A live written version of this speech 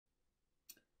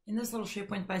In this little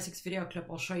SharePoint Basics video clip,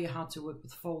 I'll show you how to work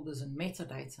with folders and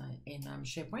metadata in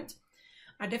SharePoint.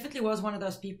 I definitely was one of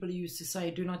those people who used to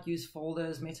say, do not use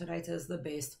folders, metadata is the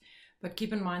best, but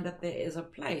keep in mind that there is a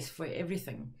place for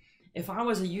everything. If I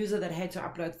was a user that had to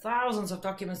upload thousands of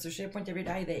documents to SharePoint every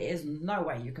day, there is no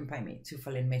way you can pay me to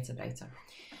fill in metadata.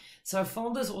 So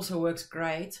folders also works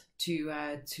great to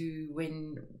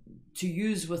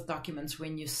use with documents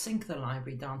when you sync the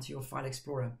library down to your file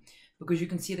explorer, because you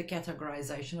can see the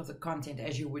categorization of the content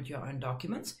as you would your own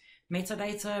documents.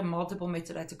 Metadata, multiple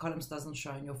metadata columns doesn't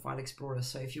show in your file explorer.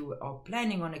 So if you are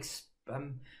planning on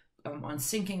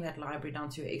syncing that library down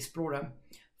to your explorer,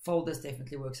 folders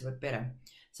definitely works a bit better.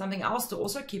 Something else to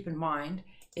also keep in mind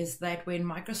is that when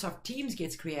Microsoft Teams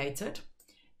gets created,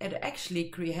 it actually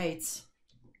creates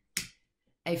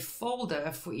a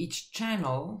folder for each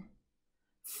channel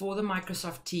for the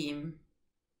Microsoft team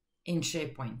in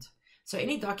SharePoint. So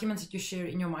any documents that you share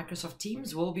in your Microsoft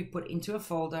Teams will be put into a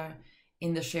folder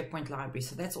in the SharePoint library.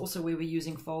 So that's also where we're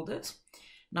using folders.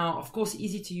 Now, of course,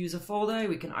 easy to use a folder.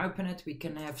 We can open it, we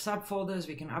can have subfolders,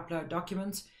 we can upload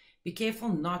documents. Be careful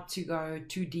not to go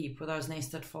too deep with those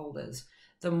nested folders.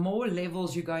 The more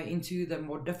levels you go into, the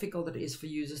more difficult it is for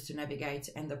users to navigate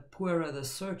and the poorer the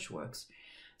search works.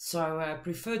 So I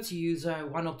prefer to use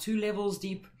 1 or 2 levels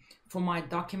deep for my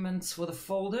documents for the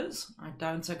folders. I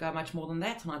don't go much more than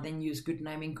that, and I then use good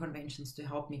naming conventions to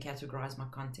help me categorize my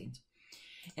content.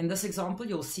 In this example,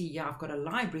 you'll see I've got a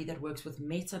library that works with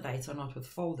metadata, not with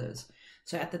folders.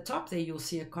 So at the top there, you'll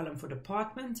see a column for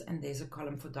department, and there's a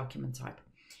column for document type.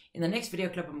 In the next video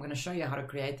clip, I'm going to show you how to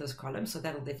create those columns, so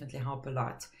that'll definitely help a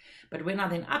lot. But when I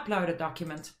then upload a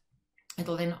document,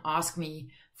 it'll then ask me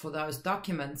for those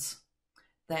documents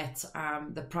that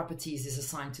the properties is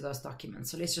assigned to those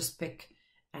documents. So let's just pick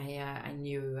a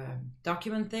new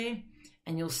document there,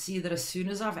 and you'll see that as soon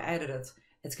as I've added it,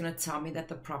 it's going to tell me that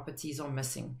the properties are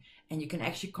missing. And you can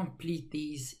actually complete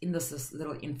these in this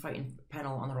little info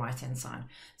panel on the right hand side.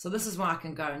 So this is where I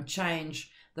can go and change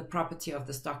the property of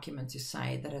this document to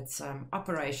say that it's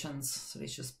operations. So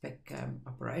let's just pick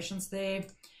operations there.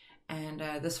 And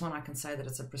this one I can say that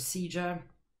it's a procedure.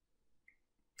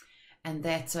 And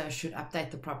that should update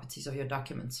the properties of your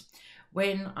documents.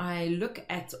 When I look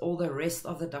at all the rest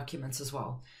of the documents as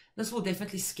well, this will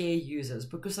definitely scare users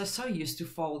because they're so used to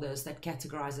folders that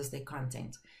categorizes their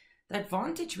content. The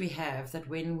advantage we have that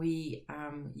when we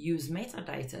use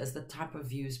metadata is the type of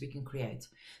views we can create.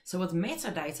 So with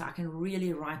metadata, I can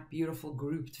really write beautiful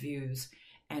grouped views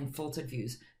and filtered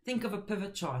views. Think of a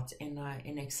pivot chart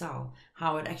in Excel,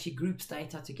 how it actually groups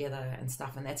data together and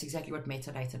stuff, and that's exactly what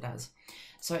metadata does.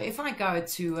 So if I go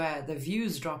to the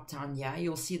views drop down here,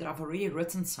 you'll see that I've already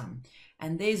written some,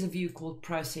 and there's a view called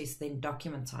process, then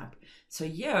document type. So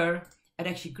here, it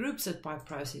actually groups it by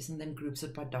process and then groups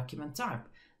it by document type.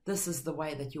 This is the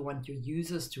way that you want your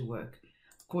users to work.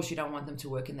 Of course, you don't want them to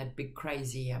work in that big,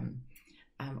 crazy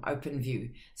open view.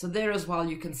 So there as well,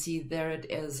 you can see there it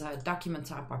is a document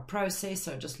type by process.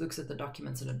 So it just looks at the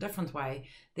documents in a different way.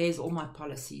 There's all my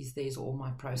policies. There's all my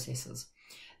processes.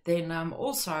 Then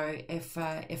also, if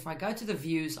I go to the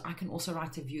views, I can also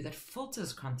write a view that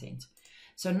filters content.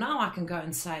 So now I can go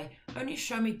and say, only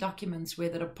show me documents where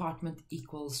the department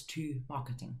equals to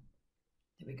marketing.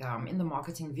 There we go. I'm in the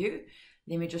marketing view.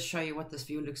 Let me just show you what this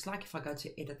view looks like. If I go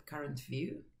to edit current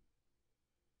view.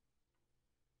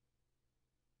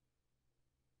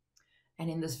 And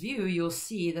in this view, you'll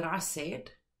see that I said,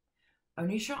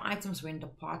 only show items when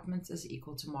department is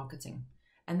equal to marketing.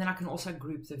 And then I can also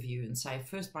group the view and say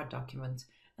first by document,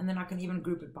 and then I can even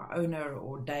group it by owner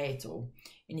or date or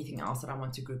anything else that I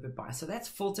want to group it by. So that's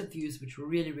filtered views, which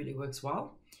really, really works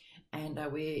well. And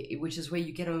which is where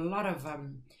you get a lot of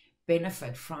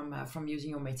benefit from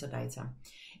using your metadata.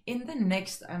 In the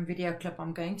next video clip,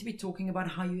 I'm going to be talking about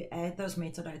how you add those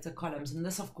metadata columns. And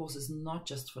this, of course, is not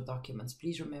just for documents.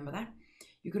 Please remember that.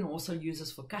 You can also use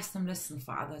this for custom lists and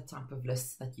for other type of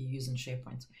lists that you use in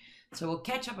SharePoint. So we'll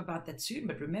catch up about that soon.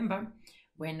 But remember,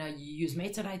 when you use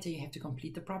metadata, you have to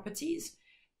complete the properties.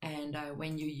 And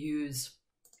when you use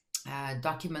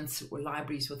documents or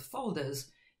libraries with folders,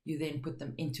 you then put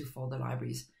them into folder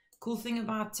libraries. Cool thing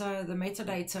about the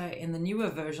metadata in the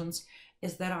newer versions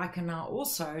is that I can now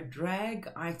also drag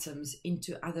items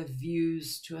into other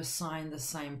views to assign the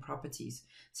same properties.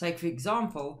 So for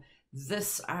example,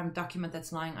 this document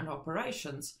that's lying under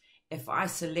operations, if I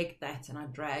select that and I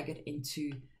drag it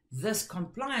into this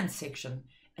compliance section,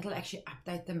 it'll actually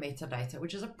update the metadata,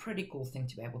 which is a pretty cool thing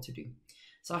to be able to do.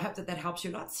 So I hope that helps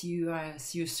you a lot. See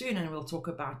you soon, and we'll talk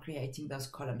about creating those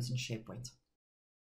columns in SharePoint.